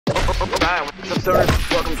Alright, what's up,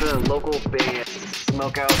 stoners? Welcome to the local band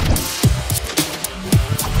Smokeout.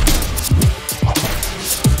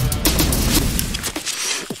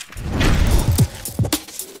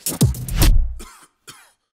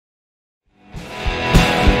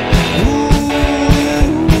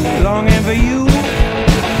 Longing for you.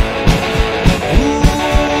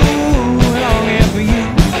 Longing for you.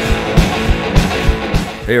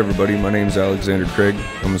 Hey everybody, my name's Alexander Craig.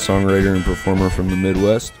 I'm a songwriter and performer from the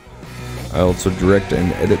Midwest. I also direct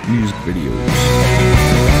and edit music videos.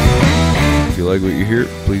 If you like what you hear,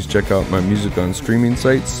 please check out my music on streaming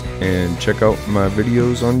sites and check out my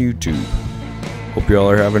videos on YouTube. Hope y'all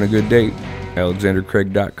are having a good day.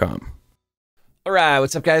 AlexanderCraig.com. Alright,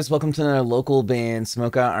 what's up guys? Welcome to another local band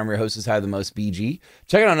Smokeout. I'm your host, is High the Most BG.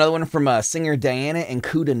 Check out another one from singer Diana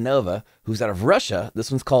Ankudinova, who's out of Russia.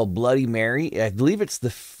 This one's called Bloody Mary. I believe it's the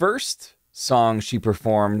first song she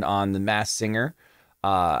performed on The Masked Singer.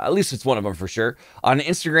 At least it's one of them for sure. On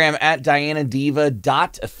Instagram at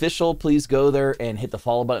DianaDiva.official. Please go there and hit the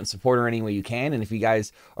follow button, support her any way you can. And if you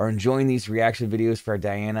guys are enjoying these reaction videos for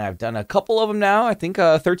Diana, I've done a couple of them now, I think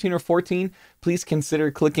 13 or 14. Please consider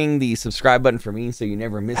clicking the subscribe button for me so you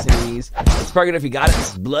never miss any of these. Let's spark it if you got it.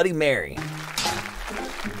 This is Bloody Mary.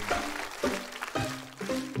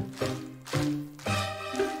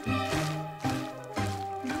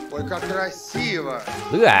 Ой, как красиво!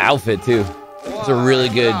 Look at that outfit too. It's a really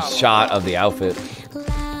good shot of the outfit.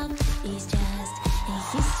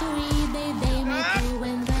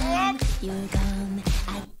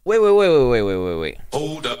 Wait.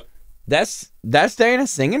 Hold up. That's Diana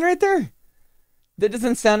singing right there? That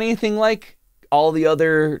doesn't sound anything like all the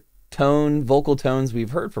other vocal tones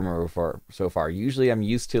we've heard from her so far. Usually I'm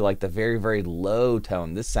used to like the very, very low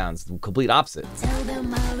tone. This sounds the complete opposite. Tell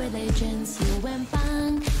them our religions, you and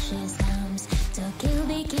functions comes to kill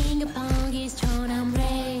the king upon his throne. I'm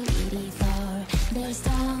ready for their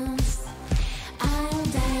stones. I'll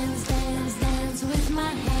dance, dance, dance with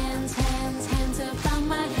my hands, hands, hands above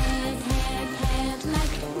my head,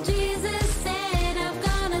 like Jesus said, I'm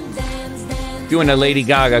gonna dance, dance. Doing a Lady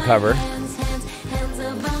Gaga cover. Hands, hands, hands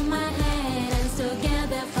above my head, and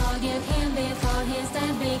together forgive him before his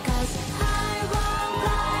death, because I won't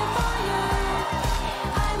cry for you.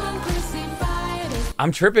 I won't crucify this.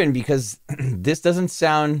 I'm tripping because this doesn't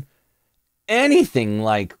sound anything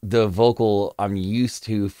like the vocal I'm used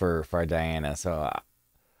to for Diana. So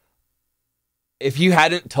if you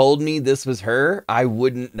hadn't told me this was her, I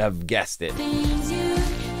wouldn't have guessed it. Things you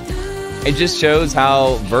do. It just shows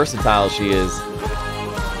how versatile she is.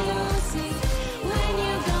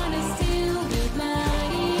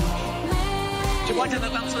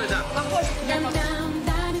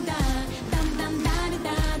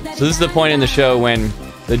 So this is the point in the show when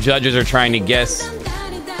the judges are trying to guess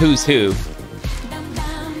who's who.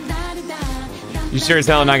 You sure as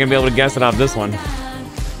hell are not gonna be able to guess it off this one.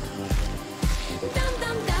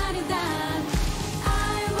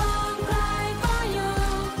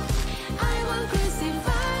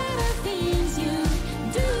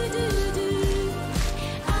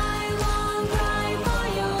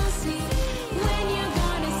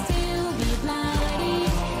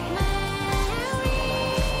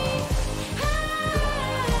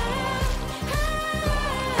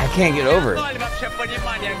 I can't get over it.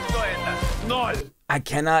 I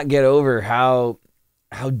cannot get over how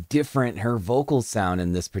different her vocals sound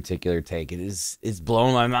in this particular take. It's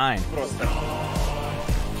blowing my mind.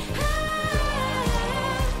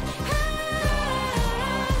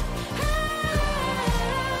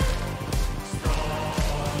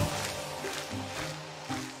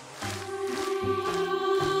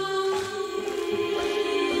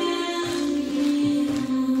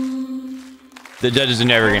 The judges are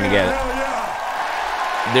never gonna get it.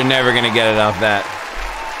 They're never gonna get it off that.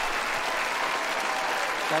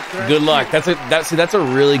 Good luck. That's a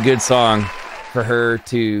really good song for her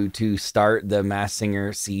to start the Masked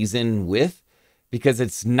Singer season with, because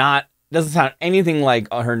doesn't sound anything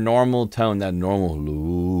like her normal tone, that normal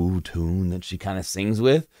low tone that she kind of sings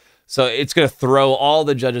with. So it's gonna throw all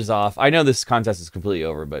the judges off. I know this contest is completely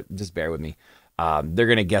over, but just bear with me. They're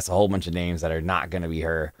gonna guess a whole bunch of names that are not gonna be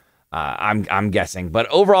her. I'm guessing, but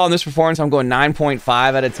overall in this performance, I'm going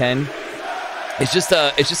 9.5 out of 10. It's just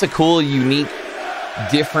a cool, unique,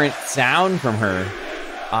 different sound from her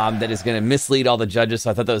that is going to mislead all the judges.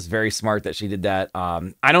 So I thought that was very smart that she did that.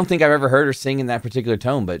 I don't think I've ever heard her sing in that particular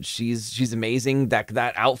tone, but she's amazing.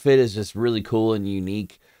 That outfit is just really cool and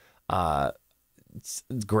unique. It's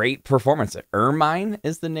great performance. Ermine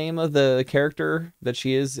is the name of the character that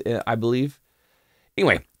she is, I believe.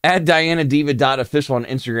 Anyway, at DianaDiva.official on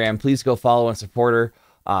Instagram. Please go follow and support her.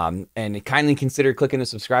 And kindly consider clicking the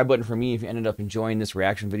subscribe button for me if you ended up enjoying this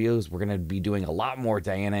reaction videos. We're going to be doing a lot more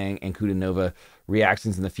Diana Ankudinova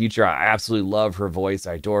reactions in the future. I absolutely love her voice.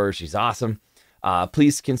 I adore her. She's awesome.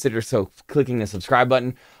 Please consider clicking the subscribe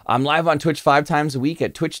button. I'm live on Twitch 5 times a week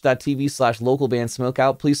at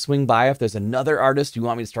twitch.tv/localbandsmokeout. Please swing by if there's another artist you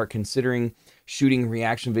want me to start considering shooting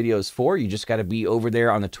reaction videos for. You just got to be over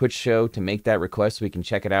there on the Twitch show to make that request so we can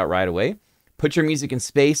check it out right away. Put Your Music in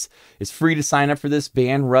Space is free to sign up for this,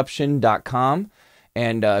 bandruption.com.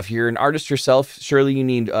 And if you're an artist yourself, surely you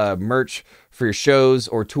need merch for your shows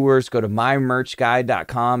or tours. Go to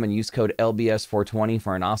mymerchguide.com and use code LBS420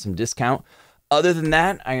 for an awesome discount. Other than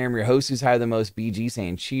that, I am your host who's higher than most, BG,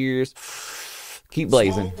 saying cheers, keep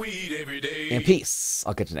blazing, and peace.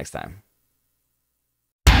 I'll catch you next time.